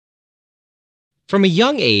From a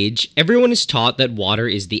young age, everyone is taught that water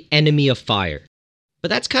is the enemy of fire. But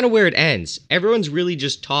that's kind of where it ends. Everyone's really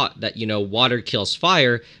just taught that, water kills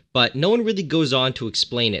fire, but no one really goes on to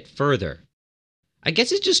explain it further. I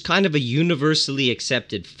guess it's just kind of a universally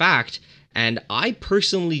accepted fact, and I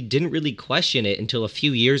personally didn't really question it until a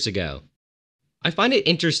few years ago. I find it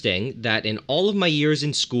interesting that in all of my years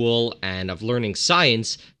in school and of learning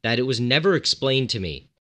science, that it was never explained to me.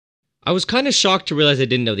 I was kind of shocked to realize I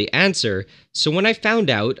didn't know the answer, so when I found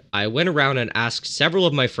out, I went around and asked several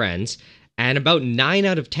of my friends, and about 9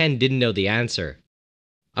 out of 10 didn't know the answer.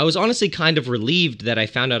 I was honestly kind of relieved that I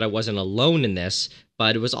found out I wasn't alone in this,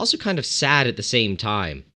 but it was also kind of sad at the same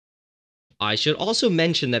time. I should also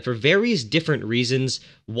mention that for various different reasons,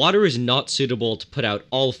 water is not suitable to put out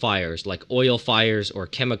all fires like oil fires or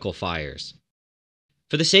chemical fires.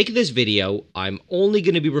 For the sake of this video, I'm only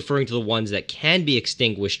going to be referring to the ones that can be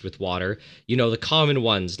extinguished with water, the common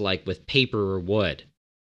ones like with paper or wood.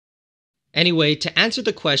 Anyway, to answer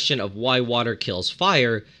the question of why water kills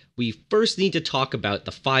fire, we first need to talk about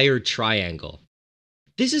the fire triangle.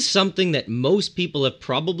 This is something that most people have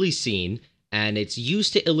probably seen, and it's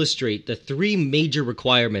used to illustrate the three major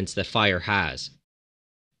requirements that fire has.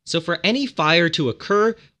 So for any fire to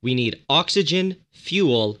occur, we need oxygen,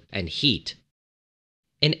 fuel, and heat.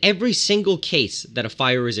 In every single case that a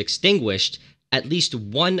fire is extinguished, at least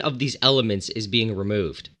one of these elements is being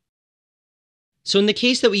removed. So in the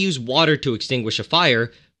case that we use water to extinguish a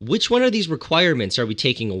fire, which one of these requirements are we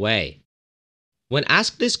taking away? When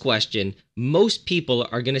asked this question, most people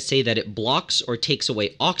are going to say that it blocks or takes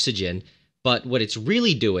away oxygen, but what it's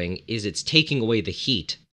really doing is it's taking away the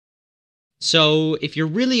heat. So if you're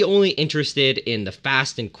really only interested in the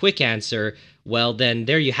fast and quick answer, well then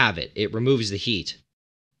there you have it, it removes the heat.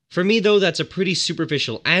 For me though, that's a pretty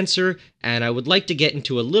superficial answer, and I would like to get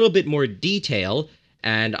into a little bit more detail,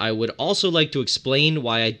 and I would also like to explain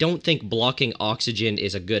why I don't think blocking oxygen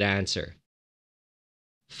is a good answer.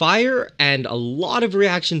 Fire, and a lot of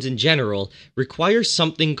reactions in general, require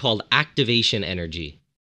something called activation energy.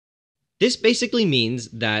 This basically means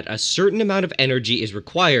that a certain amount of energy is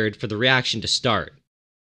required for the reaction to start.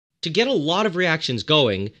 To get a lot of reactions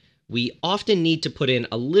going, we often need to put in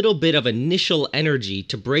a little bit of initial energy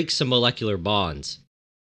to break some molecular bonds.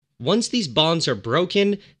 Once these bonds are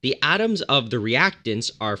broken, the atoms of the reactants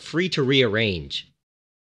are free to rearrange.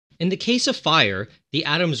 In the case of fire, the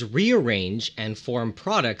atoms rearrange and form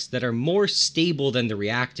products that are more stable than the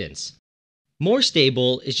reactants. More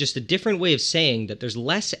stable is just a different way of saying that there's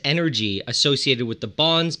less energy associated with the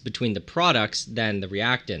bonds between the products than the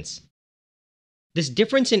reactants. This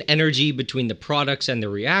difference in energy between the products and the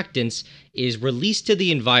reactants is released to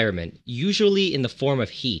the environment, usually in the form of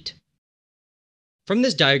heat. From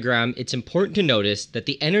this diagram, it's important to notice that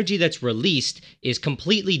the energy that's released is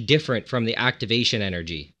completely different from the activation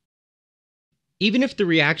energy. Even if the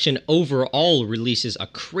reaction overall releases a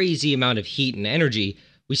crazy amount of heat and energy,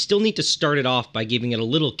 we still need to start it off by giving it a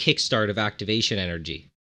little kickstart of activation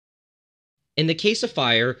energy. In the case of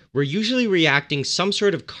fire, we're usually reacting some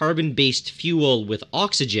sort of carbon-based fuel with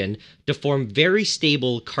oxygen to form very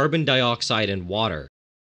stable carbon dioxide and water.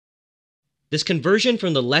 This conversion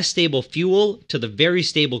from the less stable fuel to the very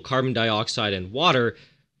stable carbon dioxide and water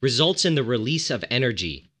results in the release of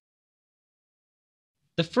energy.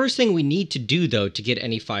 The first thing we need to do, though, to get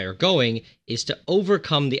any fire going is to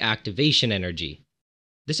overcome the activation energy.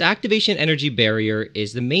 This activation energy barrier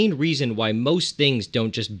is the main reason why most things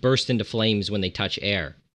don't just burst into flames when they touch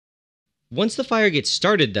air. Once the fire gets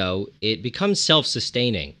started, though, it becomes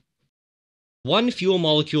self-sustaining. One fuel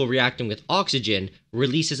molecule reacting with oxygen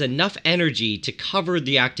releases enough energy to cover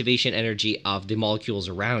the activation energy of the molecules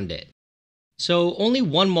around it. So only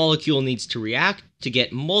one molecule needs to react to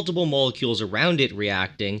get multiple molecules around it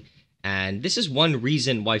reacting, and this is one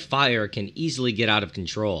reason why fire can easily get out of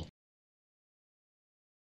control.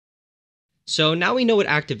 So now we know what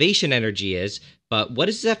activation energy is, but what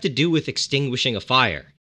does this have to do with extinguishing a fire?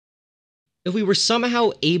 If we were somehow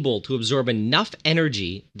able to absorb enough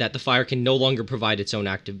energy that the fire can no longer provide its own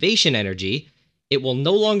activation energy, it will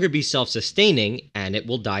no longer be self-sustaining and it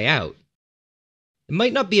will die out. It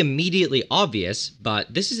might not be immediately obvious,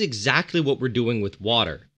 but this is exactly what we're doing with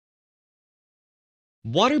water.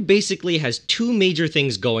 Water basically has two major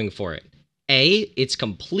things going for it. A, it's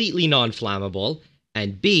completely non-flammable,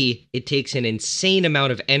 and B, it takes an insane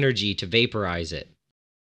amount of energy to vaporize it.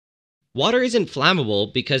 Water isn't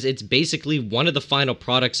flammable because it's basically one of the final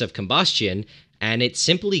products of combustion, and it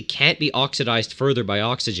simply can't be oxidized further by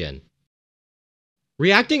oxygen.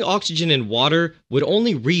 Reacting oxygen and water would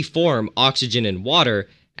only reform oxygen and water,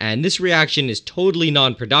 and this reaction is totally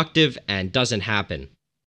non-productive and doesn't happen.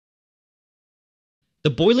 The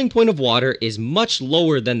boiling point of water is much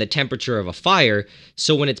lower than the temperature of a fire,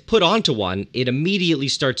 so when it's put onto one, it immediately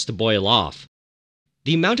starts to boil off.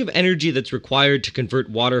 The amount of energy that's required to convert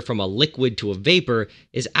water from a liquid to a vapor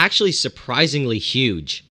is actually surprisingly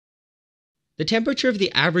huge. The temperature of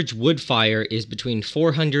the average wood fire is between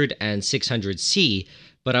 400 and 600 C,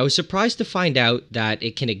 but I was surprised to find out that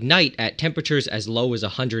it can ignite at temperatures as low as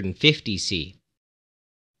 150 C.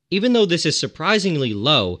 Even though this is surprisingly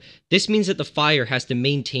low, this means that the fire has to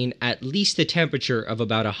maintain at least a temperature of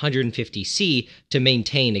about 150 C to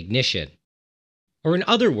maintain ignition. Or in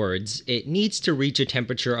other words, it needs to reach a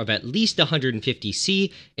temperature of at least 150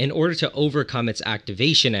 C in order to overcome its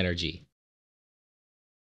activation energy.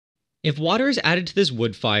 If water is added to this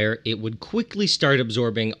wood fire, it would quickly start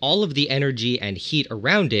absorbing all of the energy and heat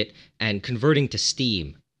around it and converting to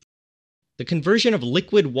steam. The conversion of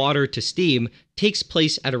liquid water to steam takes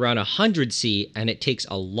place at around 100 C, and it takes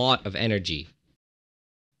a lot of energy.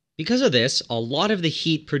 Because of this, a lot of the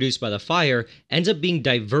heat produced by the fire ends up being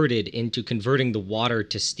diverted into converting the water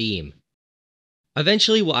to steam.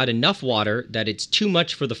 Eventually, we'll add enough water that it's too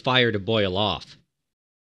much for the fire to boil off.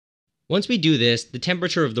 Once we do this, the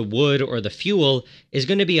temperature of the wood or the fuel is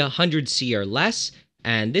going to be 100 C or less,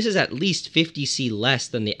 and this is at least 50 C less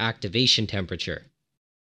than the activation temperature.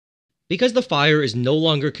 Because the fire is no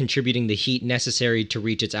longer contributing the heat necessary to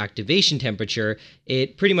reach its activation temperature,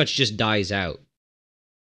 it pretty much just dies out.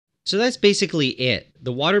 So that's basically it.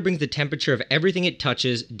 The water brings the temperature of everything it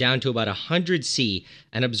touches down to about 100 C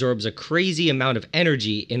and absorbs a crazy amount of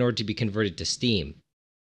energy in order to be converted to steam.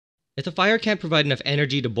 If the fire can't provide enough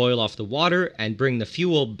energy to boil off the water and bring the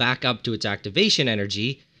fuel back up to its activation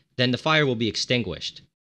energy, then the fire will be extinguished.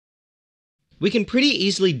 We can pretty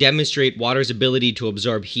easily demonstrate water's ability to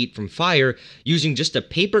absorb heat from fire using just a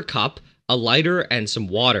paper cup, a lighter, and some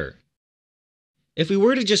water. If we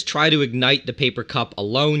were to just try to ignite the paper cup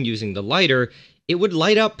alone using the lighter, it would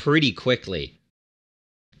light up pretty quickly.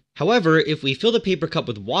 However, if we fill the paper cup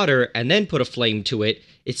with water and then put a flame to it,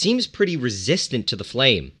 it seems pretty resistant to the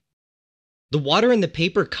flame. The water in the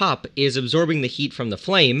paper cup is absorbing the heat from the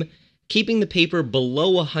flame, keeping the paper below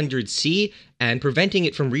 100 C and preventing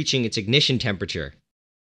it from reaching its ignition temperature.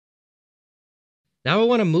 Now I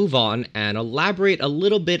want to move on and elaborate a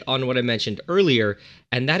little bit on what I mentioned earlier,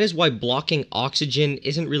 and that is why blocking oxygen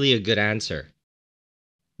isn't really a good answer.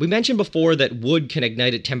 We mentioned before that wood can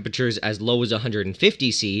ignite at temperatures as low as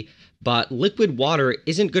 150 C, but liquid water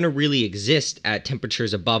isn't going to really exist at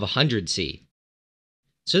temperatures above 100 C.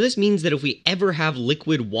 So this means that if we ever have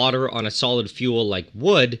liquid water on a solid fuel like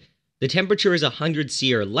wood, the temperature is 100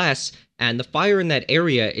 C or less, and the fire in that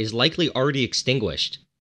area is likely already extinguished.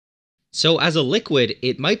 So as a liquid,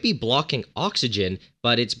 it might be blocking oxygen,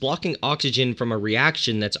 but it's blocking oxygen from a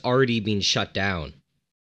reaction that's already been shut down.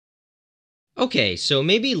 Okay, so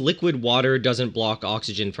maybe liquid water doesn't block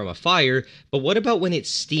oxygen from a fire, but what about when it's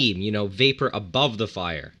steam, vapor above the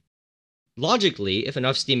fire? Logically, if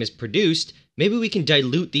enough steam is produced, maybe we can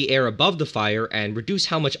dilute the air above the fire and reduce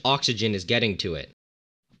how much oxygen is getting to it.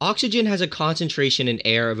 Oxygen has a concentration in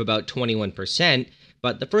air of about 21%,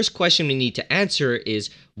 but the first question we need to answer is,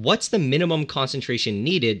 what's the minimum concentration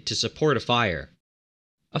needed to support a fire?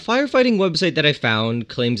 A firefighting website that I found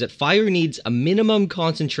claims that fire needs a minimum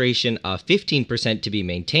concentration of 15% to be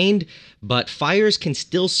maintained, but fires can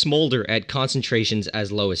still smolder at concentrations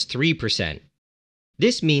as low as 3%.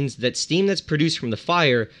 This means that steam that's produced from the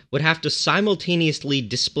fire would have to simultaneously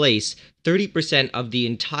displace 30% of the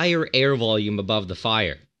entire air volume above the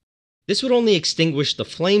fire. This would only extinguish the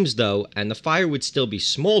flames though, and the fire would still be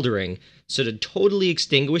smoldering, so to totally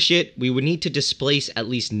extinguish it, we would need to displace at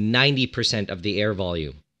least 90% of the air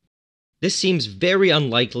volume. This seems very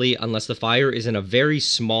unlikely unless the fire is in a very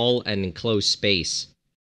small and enclosed space.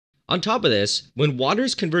 On top of this, when water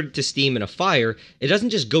is converted to steam in a fire, it doesn't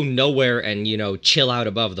just go nowhere and, chill out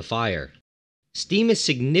above the fire. Steam is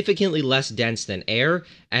significantly less dense than air,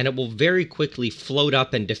 and it will very quickly float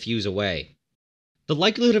up and diffuse away. The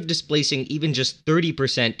likelihood of displacing even just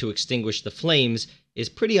 30% to extinguish the flames is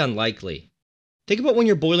pretty unlikely. Think about when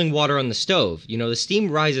you're boiling water on the stove. The steam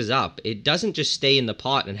rises up. It doesn't just stay in the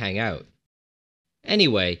pot and hang out.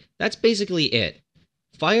 Anyway, that's basically it.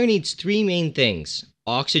 Fire needs three main things: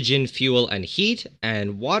 oxygen, fuel, and heat,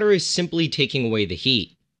 and water is simply taking away the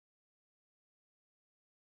heat.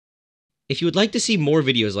 If you would like to see more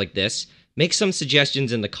videos like this, make some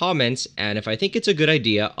suggestions in the comments, and if I think it's a good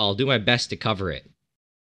idea, I'll do my best to cover it.